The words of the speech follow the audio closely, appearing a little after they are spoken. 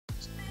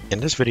In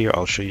this video,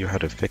 I'll show you how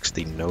to fix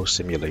the no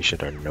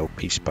simulation or no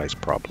PSpice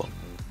problem,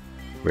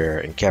 where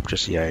in Capture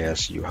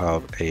CIS you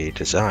have a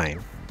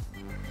design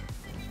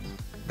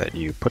that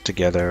you put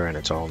together and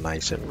it's all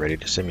nice and ready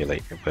to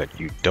simulate, but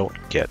you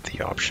don't get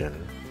the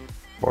option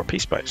for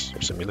PSpice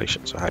or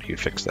simulation. So how do you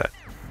fix that?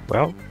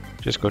 Well,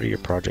 just go to your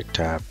project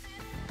tab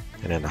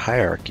and in the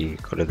hierarchy,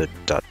 go to the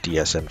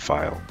 .dsn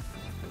file,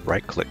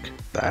 right click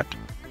that,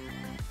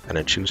 and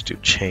then choose to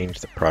change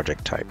the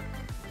project type.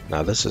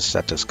 Now this is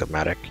set to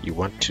schematic. You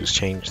want to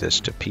change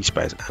this to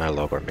PSpice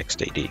analog or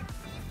mixed AD.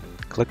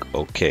 Click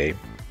OK. And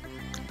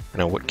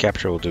then what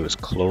Capture will do is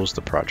close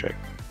the project.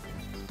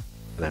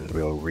 And then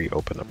we'll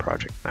reopen the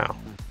project now.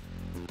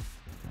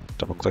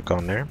 Double click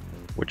on there.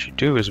 What you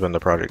do is when the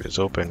project is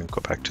open,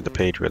 go back to the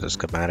page where the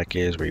schematic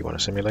is, where you want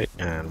to simulate,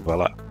 and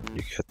voila,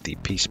 you get the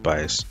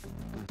PSpice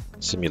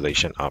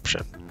simulation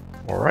option.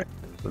 Alright,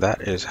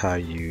 that is how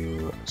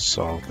you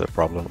solve the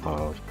problem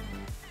of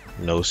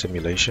no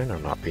simulation or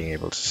not being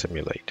able to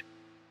simulate.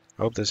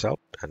 I hope this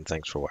helped, and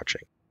thanks for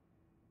watching.